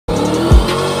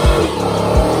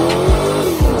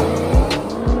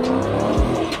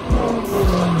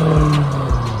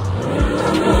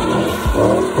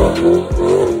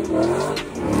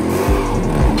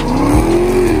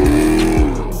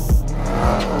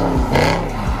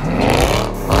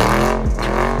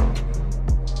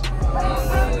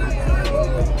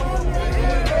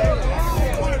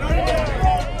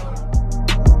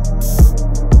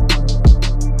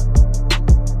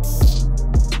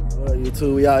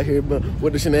out here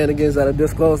with the shenanigans at a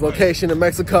disclosed location in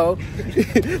Mexico.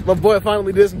 My boy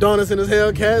finally did some donuts in his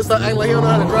Hellcat, so acting like he don't know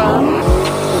how to drive.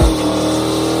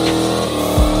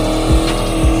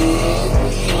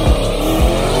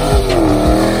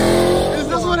 Is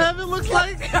this what heaven looks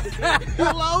like?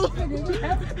 Hello?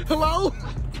 Hello?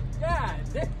 God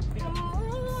damn.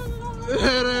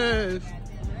 It is.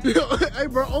 Hey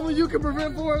bro, only you can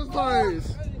prevent forest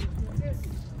fires.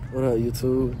 What up,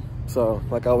 YouTube? So,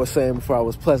 like I was saying before I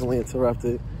was pleasantly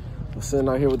interrupted, I'm sitting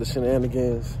out here with the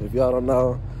shenanigans. If y'all don't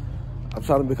know, I'm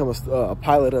trying to become a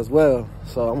pilot as well.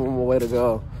 So I'm on my way to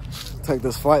go take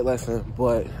this flight lesson.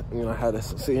 But, you know, I had to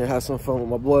sit here and have some fun with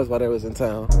my boys while they was in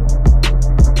town.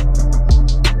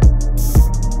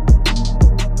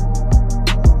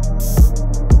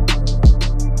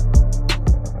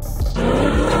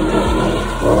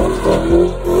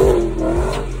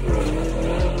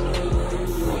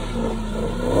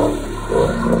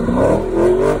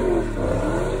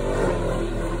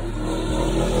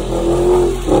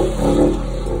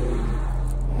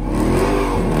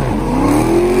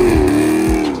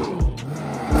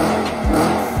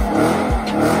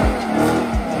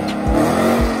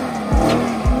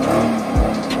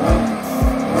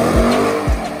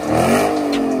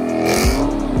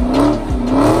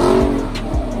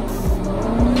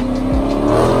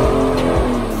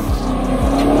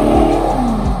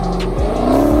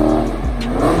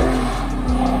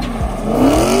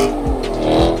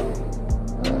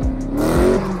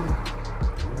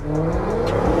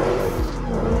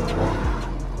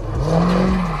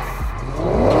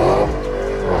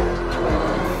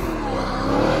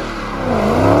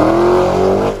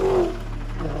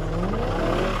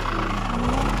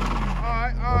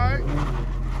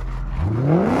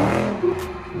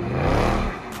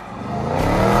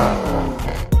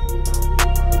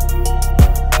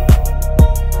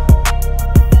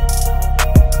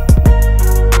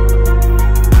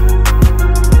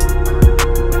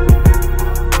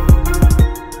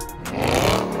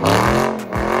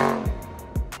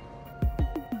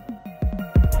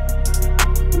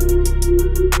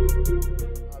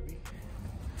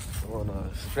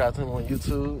 Subscribe to him on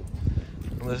YouTube.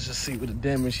 And let's just see what the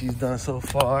damage he's done so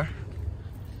far.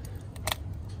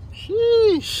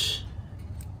 Sheesh.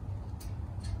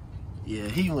 Yeah,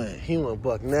 he went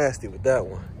buck nasty with that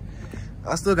one.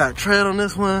 I still got tread on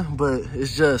this one, but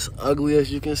it's just ugly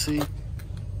as you can see.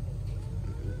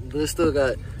 But it still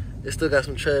got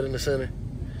some tread in the center.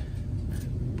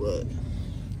 But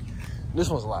this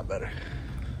one's a lot better.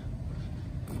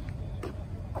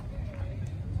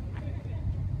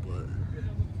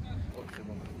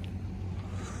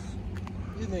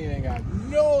 This nigga ain't got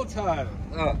no time.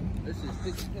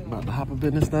 About to hop up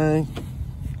in this thing.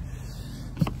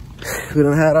 We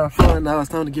done had our fun. Now it's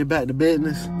time to get back to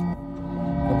business. I'm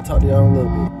gonna talk to y'all in a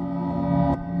little bit.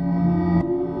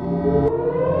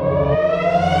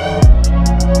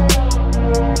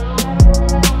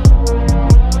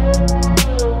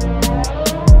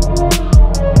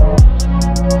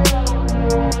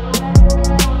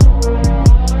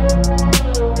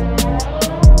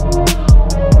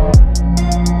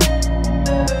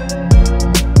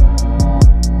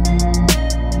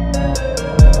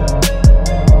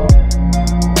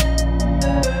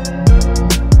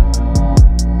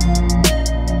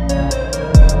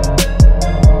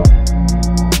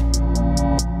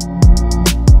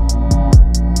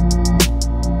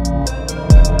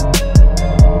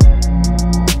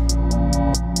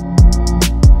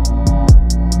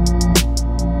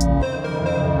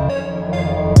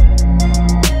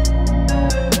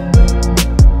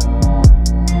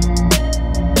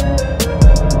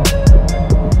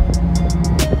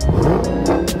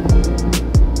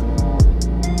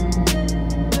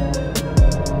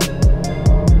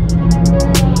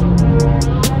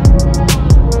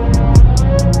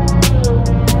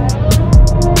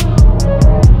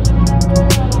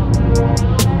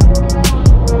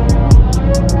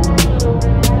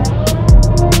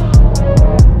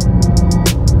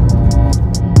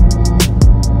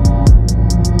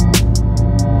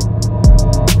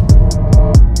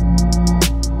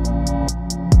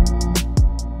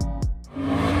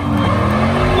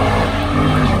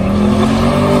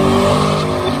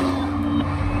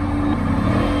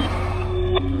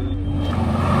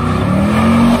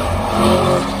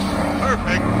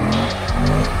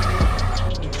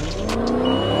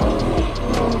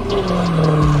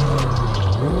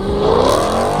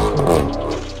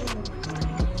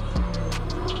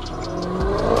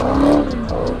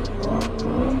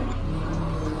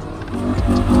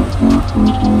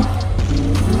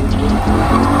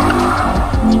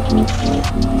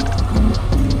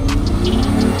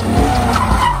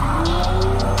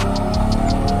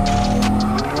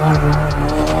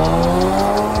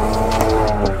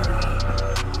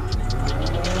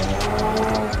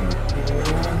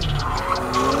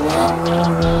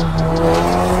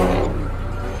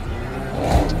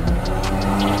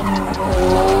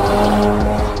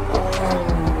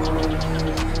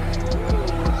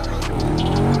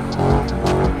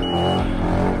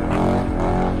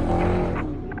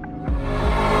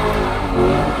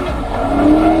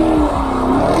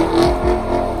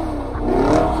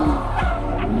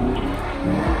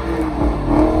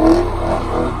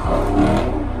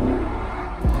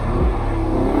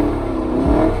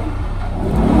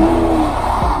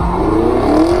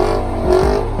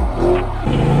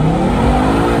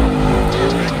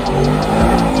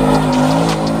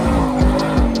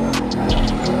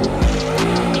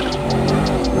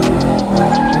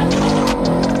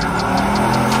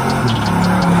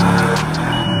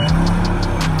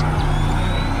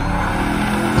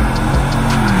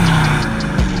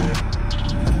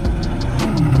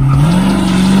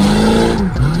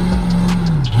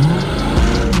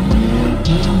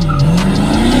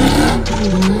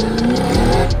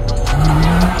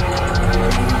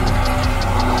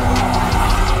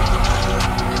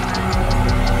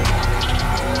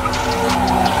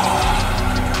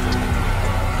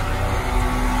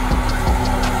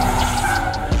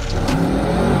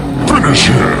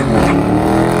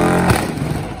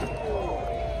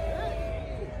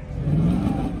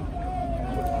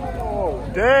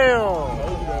 Damn.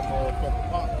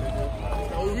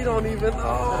 You don't even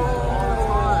know.